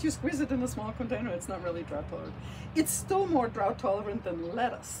 the moment you squeeze it in a small container, it's not really drought tolerant. It's still more drought tolerant than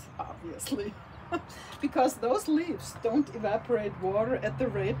lettuce, obviously, because those leaves don't evaporate water at the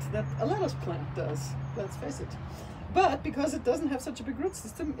rate that a lettuce plant does, let's face it. But because it doesn't have such a big root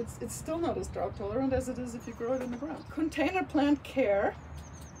system, it's still not as drought tolerant as it is if you grow it in the ground. Container plant care,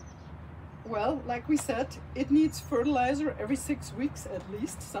 well, like we said, it needs fertilizer every 6 weeks at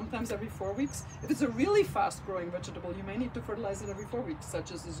least, sometimes every 4 weeks. If it's a really fast growing vegetable, you may need to fertilize it every 4 weeks,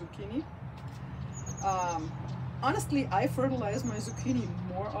 such as the zucchini. Honestly, I fertilize my zucchini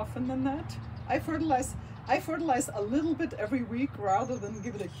more often than that. I fertilize a little bit every week rather than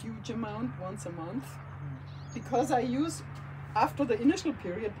give it a huge amount once a month. Because I use, after the initial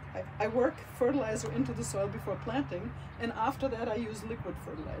period, I work fertilizer into the soil before planting, and after that I use liquid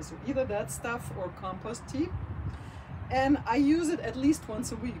fertilizer, either that stuff or compost tea, and I use it at least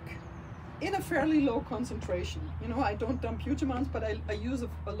once a week in a fairly low concentration. You know, I don't dump huge amounts, but I use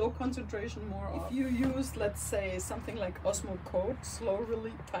a low concentration more often. If you use, let's say, something like Osmocote, slow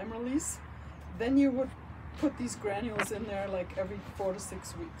release, time release, then you would put these granules in there like every 4 to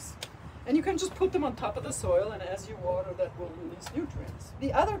 6 weeks. And you can just put them on top of the soil, and as you water, that will release nutrients.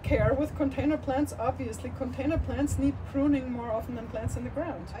 The other care with container plants, obviously, container plants need pruning more often than plants in the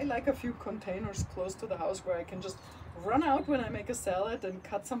ground. I like a few containers close to the house where I can just run out when I make a salad and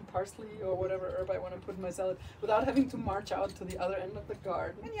cut some parsley or whatever herb I want to put in my salad without having to march out to the other end of the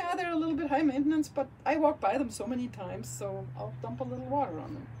garden. And yeah, they're a little bit high maintenance, but I walk by them so many times, so I'll dump a little water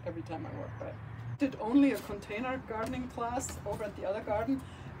on them every time I walk by. Did only a container gardening class over at the other garden.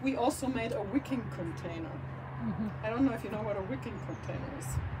 We also made a wicking container. I don't know if you know what a wicking container is.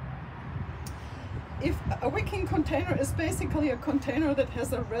 If a wicking container is basically a container that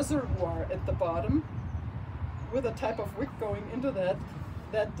has a reservoir at the bottom with a type of wick going into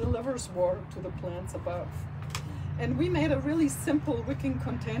that delivers water to the plants above. And we made a really simple wicking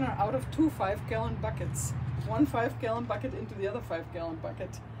container out of 2 5-gallon buckets. One 5-gallon bucket into the other 5-gallon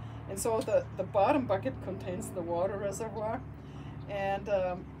bucket. And so the bottom bucket contains the water reservoir. And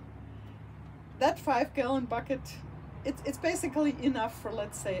that 5-gallon bucket, it's basically enough for,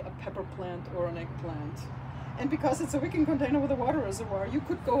 let's say, a pepper plant or an eggplant. And because it's a wicking container with a water reservoir, you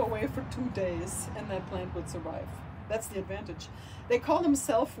could go away for 2 days and that plant would survive. That's the advantage. They call them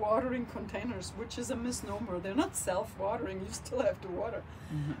self-watering containers, which is a misnomer. They're not self-watering, you still have to water.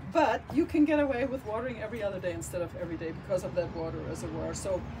 But you can get away with watering every other day instead of every day because of that water reservoir.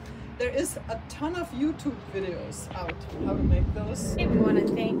 So there is a ton of YouTube videos out how to make those. We want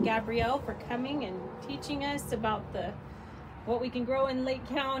to thank Gabrielle for coming and teaching us about what we can grow in Lake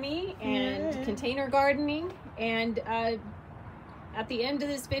County and container gardening. And at the end of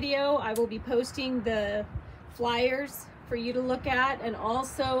this video, I will be posting the flyers for you to look at, and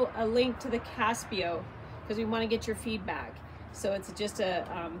also a link to the Caspio, because we want to get your feedback. So it's just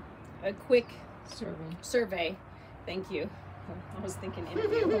a quick survey. Thank you. I was thinking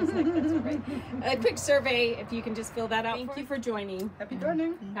interview. I was like, that's all right. A quick survey, if you can just fill that out. Thank you for joining. Happy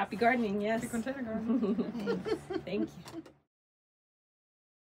gardening. Happy gardening, yes. Happy container gardening. Thank you.